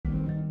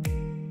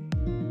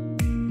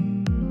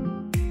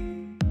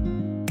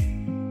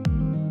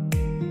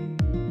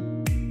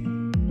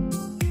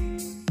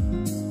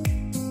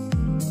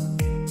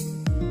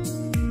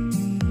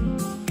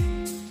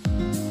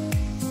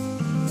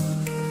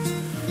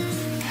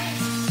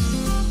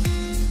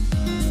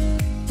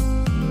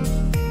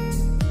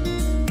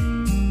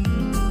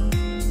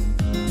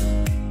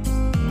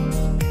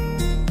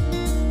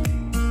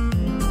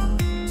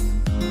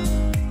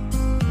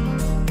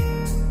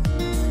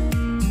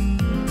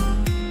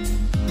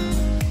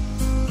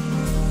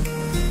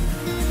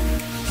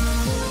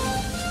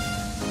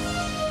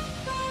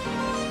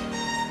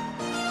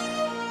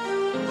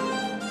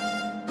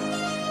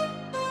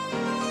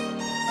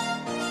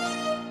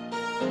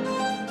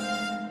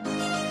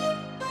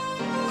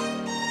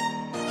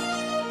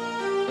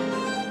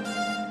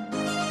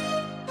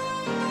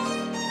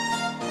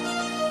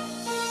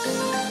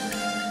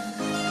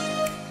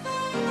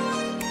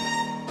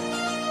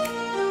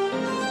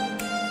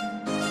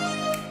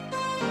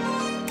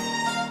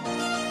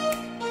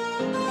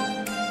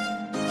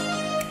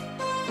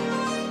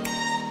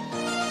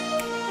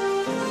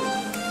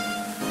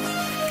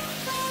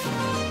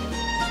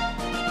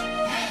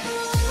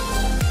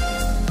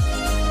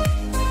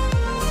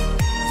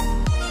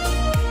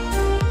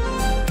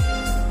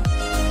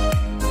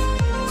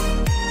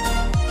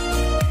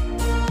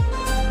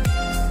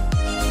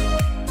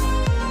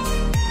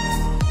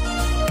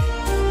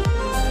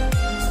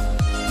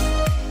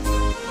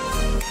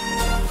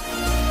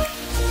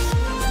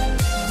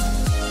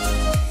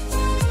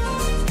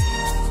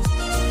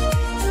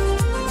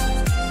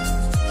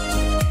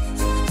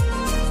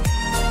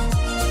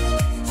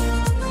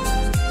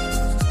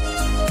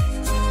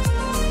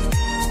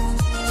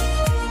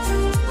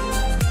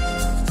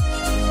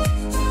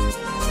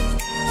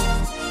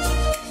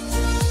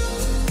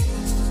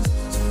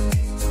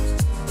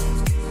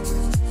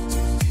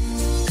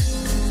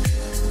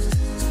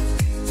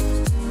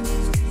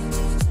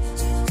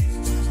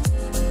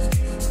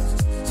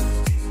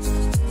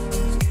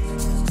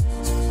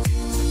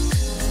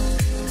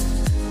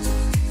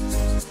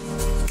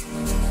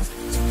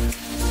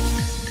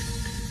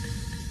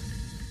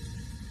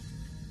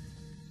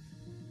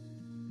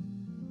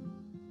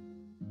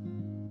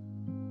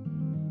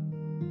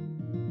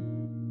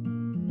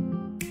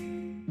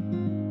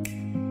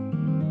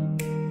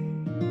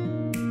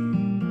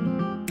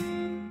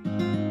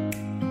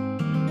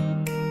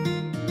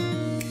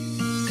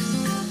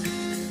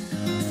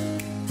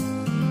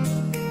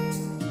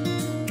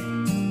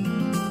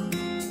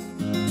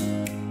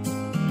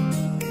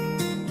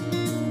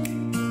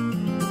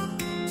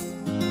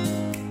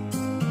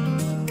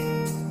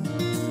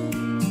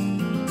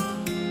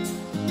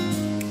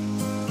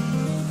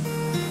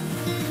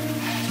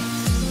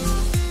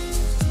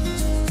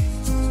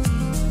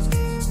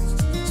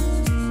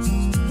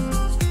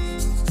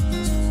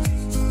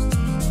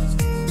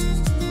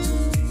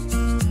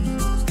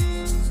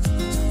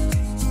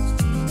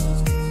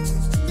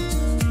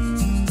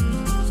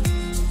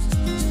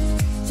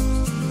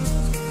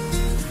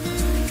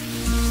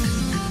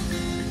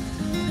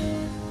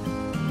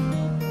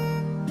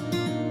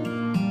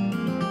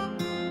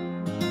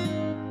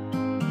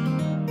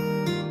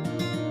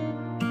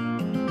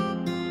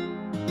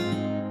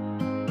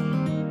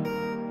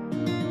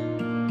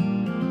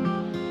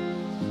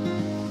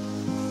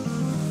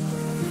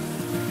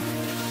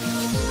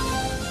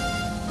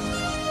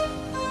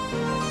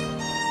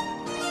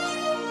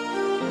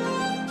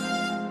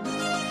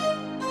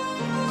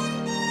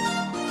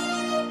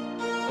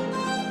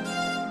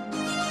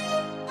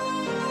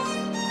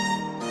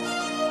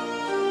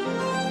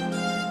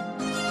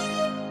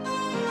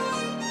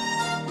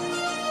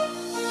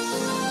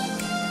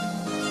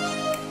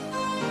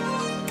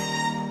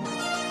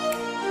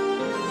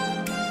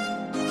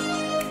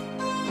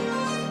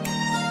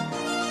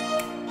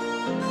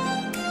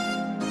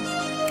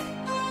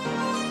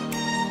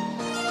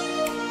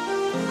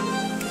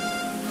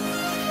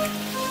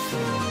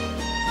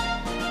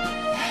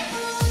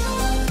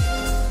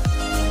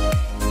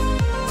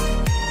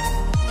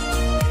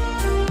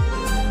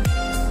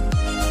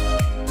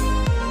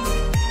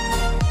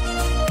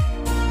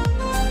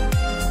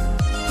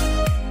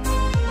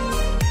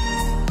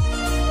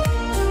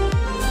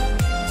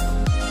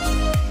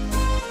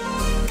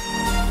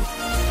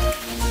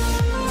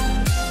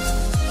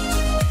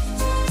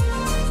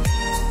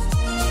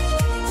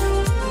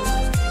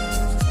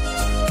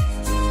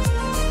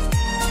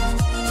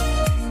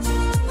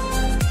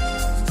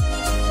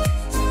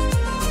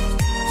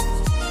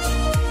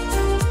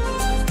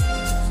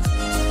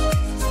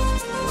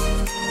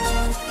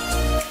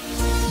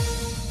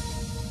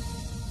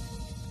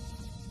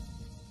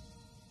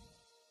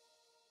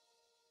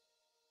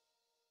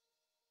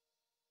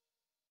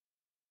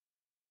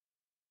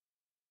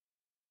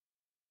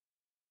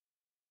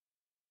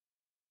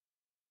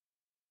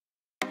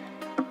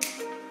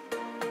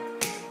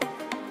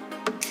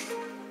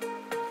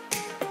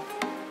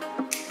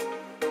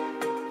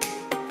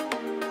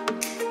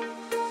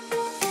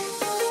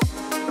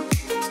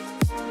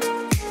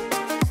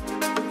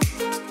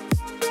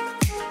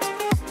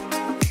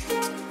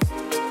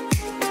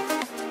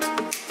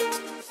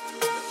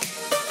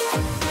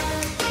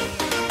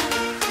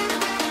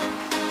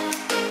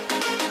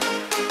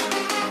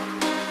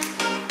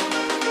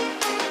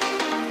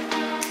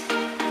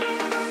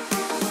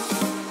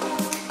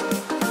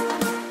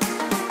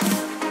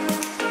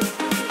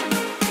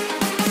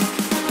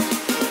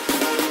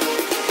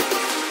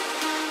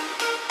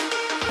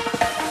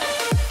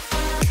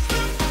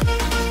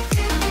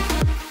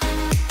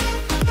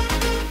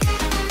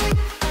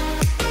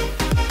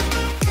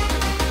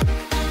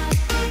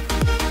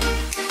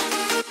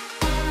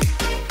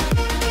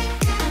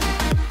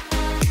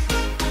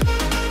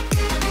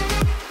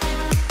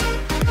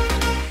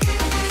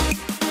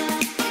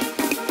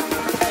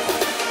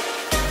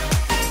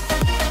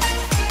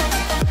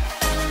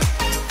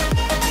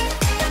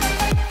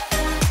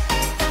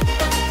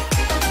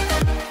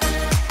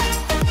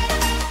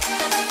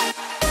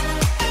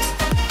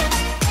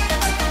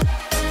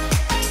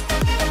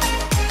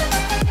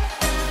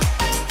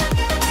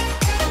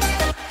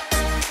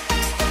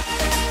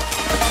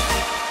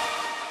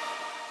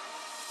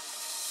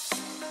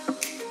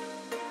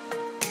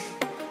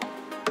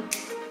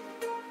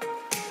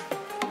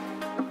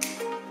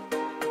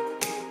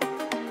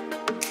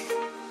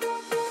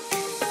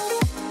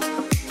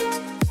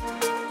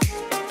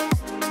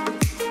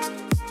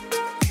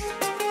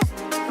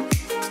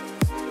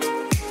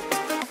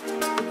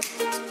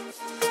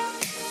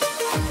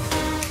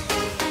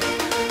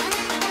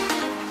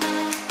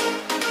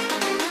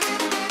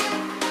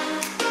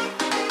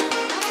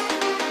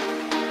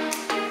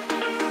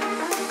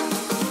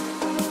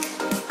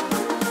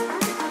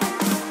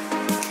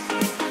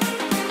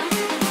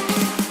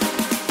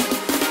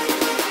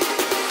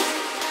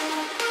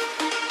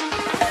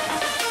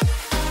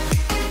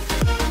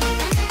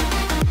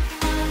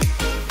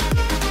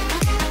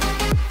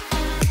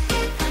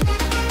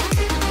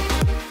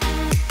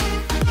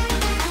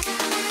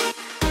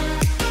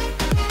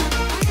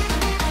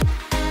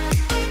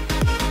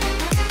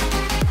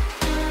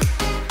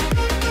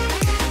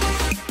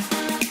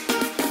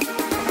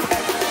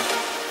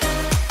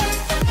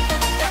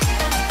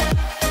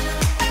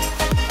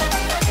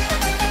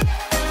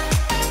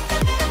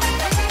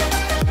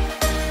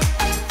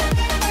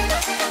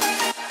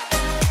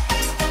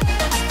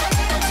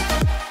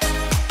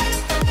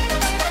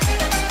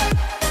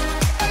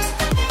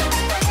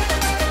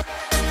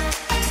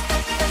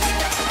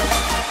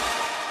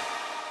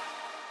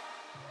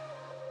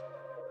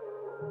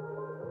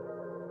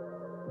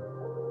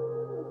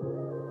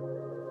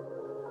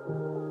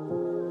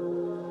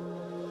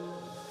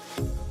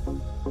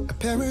A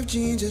pair of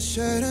jeans, a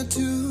shirt or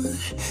two.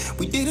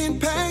 We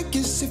didn't pack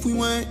as if we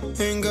weren't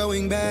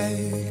going back.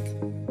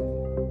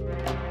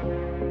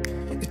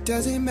 It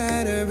doesn't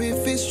matter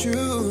if it's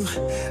true.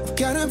 I've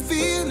got a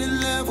feeling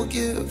love will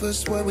give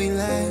us what we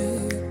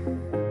lack.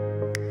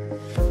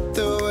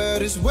 The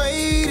world is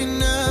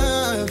waiting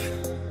up.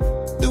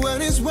 The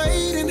world is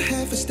waiting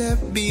half a step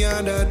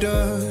beyond our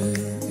door.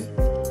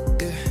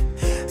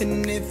 Yeah.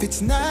 And if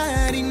it's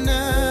not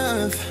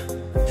enough,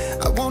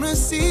 I wanna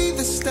see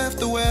the stuff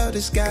the world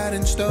has got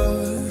in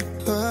store.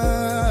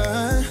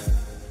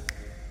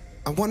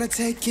 I wanna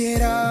take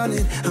it all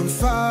in, I'm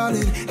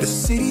falling. The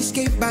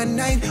cityscape by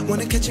night,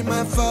 wanna catch in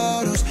my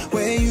photos.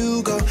 Where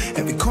you go,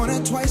 every corner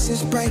twice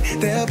as bright.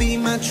 They'll be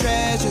my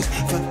treasures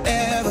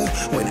forever.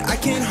 When I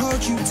can't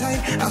hold you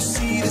tight, I'll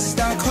see the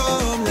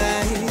Stockholm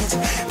lights.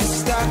 The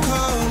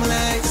Stockholm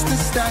lights, the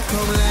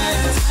Stockholm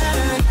lights.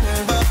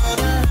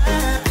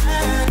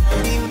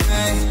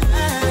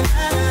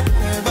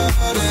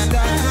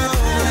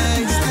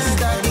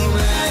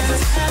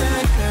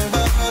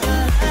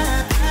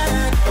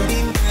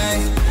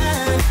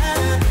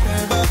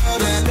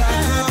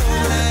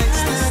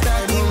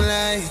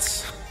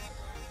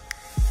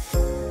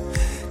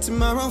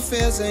 Tomorrow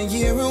feels a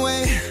year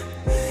away,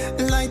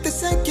 like the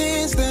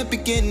seconds, the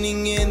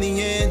beginning and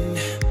the end.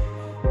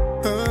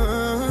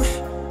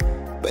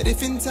 But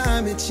if in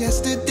time it's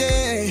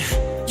yesterday,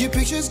 your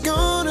picture's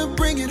gonna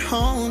bring it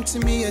home to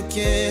me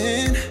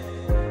again.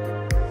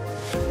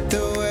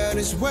 The world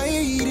is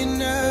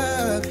waiting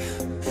up.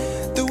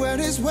 The world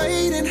is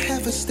waiting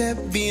half a step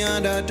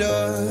beyond our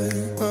door.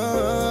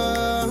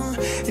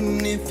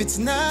 And if it's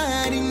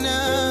not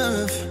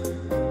enough,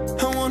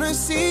 I wanna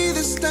see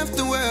the stuff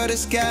the world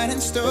has got in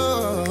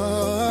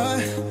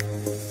store.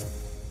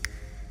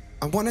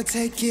 I wanna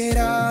take it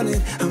all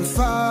in, I'm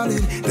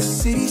falling. The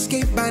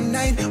cityscape by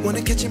night,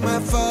 wanna catch in my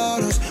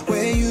photos.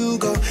 Where you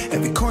go,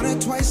 every corner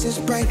twice as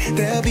bright.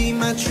 They'll be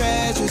my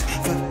treasures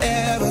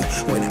forever.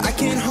 When I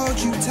can't hold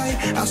you tight,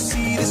 I'll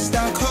see the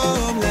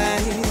Stockholm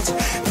lights.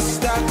 The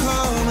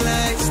Stockholm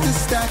lights, the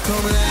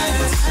Stockholm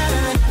lights.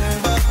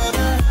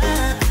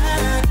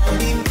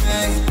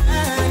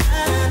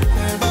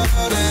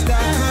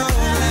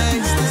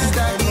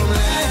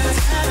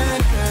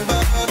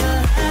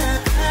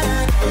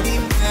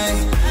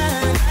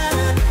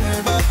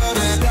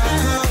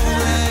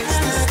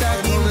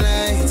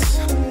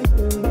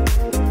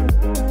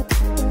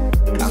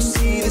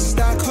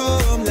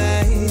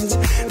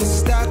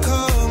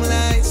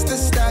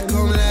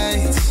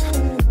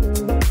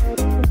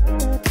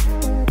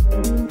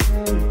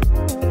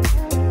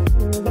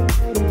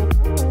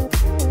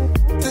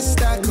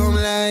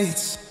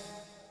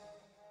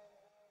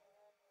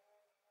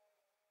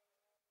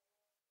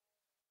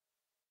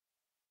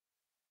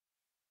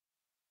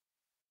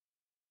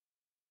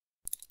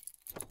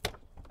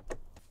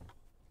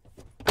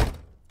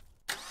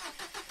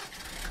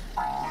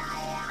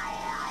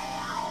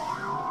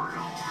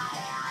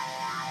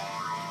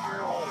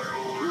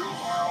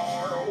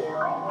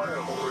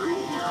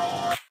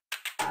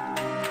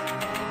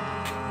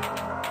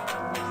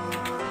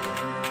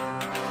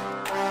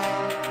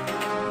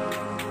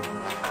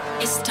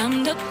 It's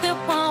time to quit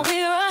while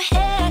we're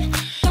ahead.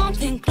 Don't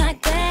think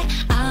like that.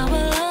 I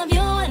will love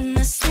you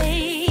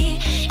endlessly.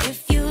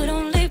 If you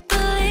don't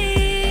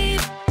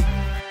believe,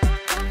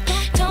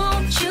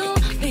 don't you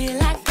be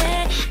like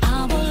that.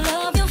 I will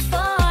love you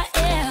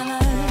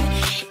forever.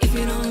 If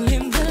you don't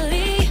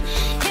believe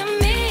in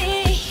me,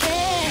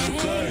 yeah. You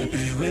could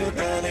be with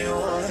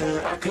anyone.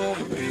 I could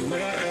be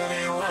with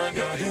anyone.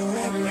 You're here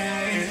with me.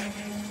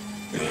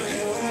 You're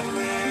here with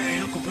me.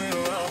 You could be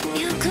around,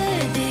 but You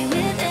could be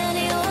with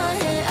anyone.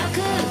 I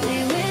could be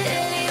with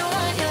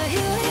anyone. You're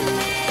here with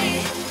me.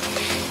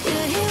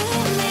 You're here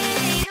with me.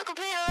 You could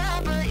be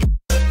around, but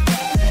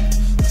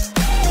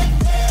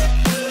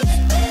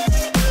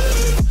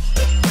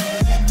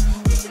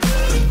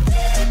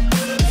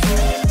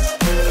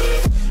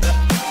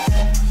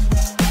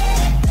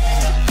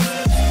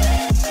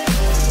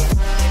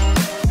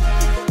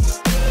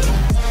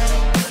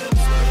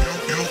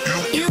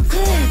you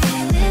could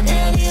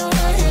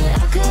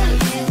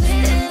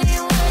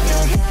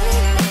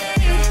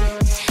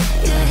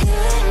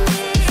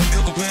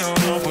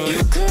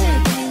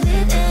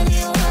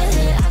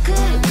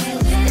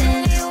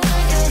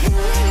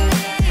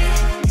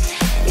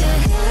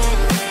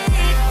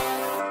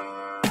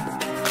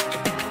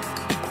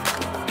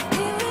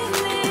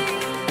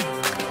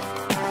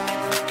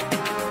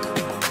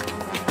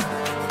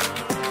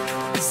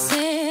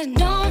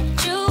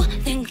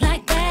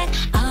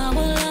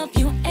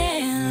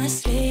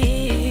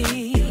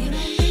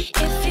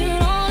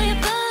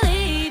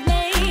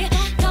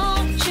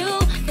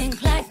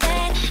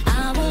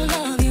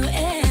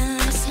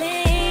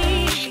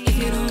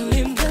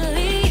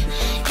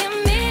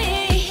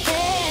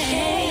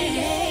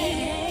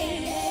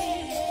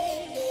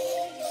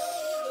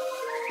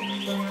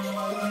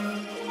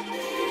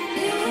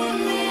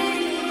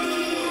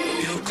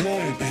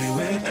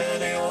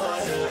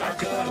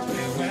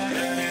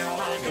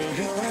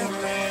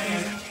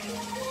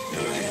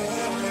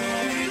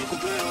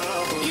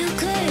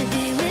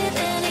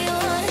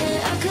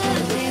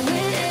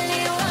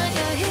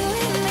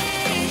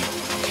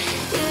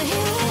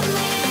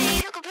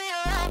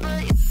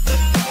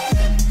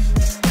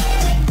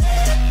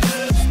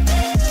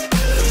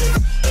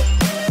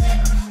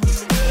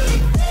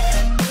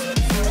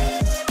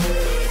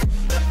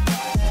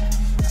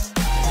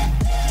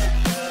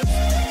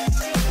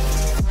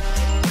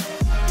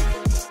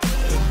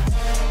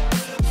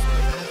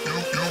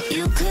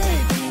You could